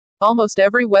Almost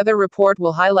every weather report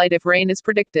will highlight if rain is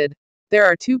predicted. There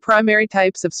are two primary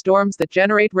types of storms that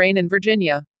generate rain in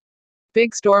Virginia.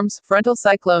 Big storms, frontal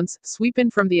cyclones, sweep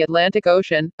in from the Atlantic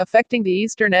Ocean, affecting the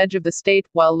eastern edge of the state,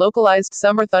 while localized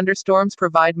summer thunderstorms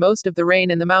provide most of the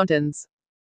rain in the mountains.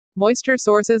 Moisture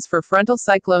sources for frontal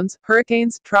cyclones,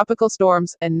 hurricanes, tropical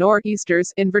storms, and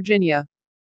nor'easters in Virginia.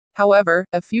 However,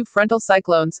 a few frontal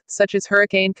cyclones, such as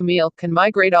Hurricane Camille, can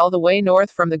migrate all the way north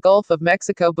from the Gulf of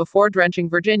Mexico before drenching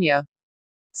Virginia.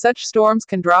 Such storms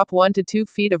can drop 1 to 2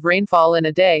 feet of rainfall in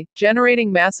a day,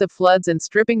 generating massive floods and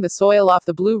stripping the soil off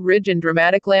the Blue Ridge in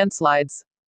dramatic landslides.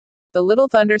 The little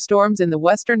thunderstorms in the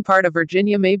western part of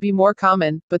Virginia may be more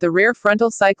common, but the rare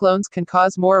frontal cyclones can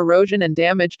cause more erosion and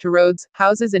damage to roads,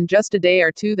 houses in just a day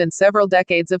or two than several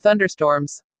decades of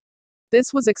thunderstorms.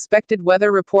 This was expected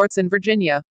weather reports in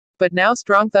Virginia. But now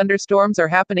strong thunderstorms are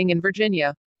happening in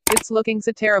Virginia. It's looking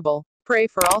so terrible. Pray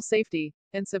for all safety,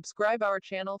 and subscribe our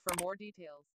channel for more details.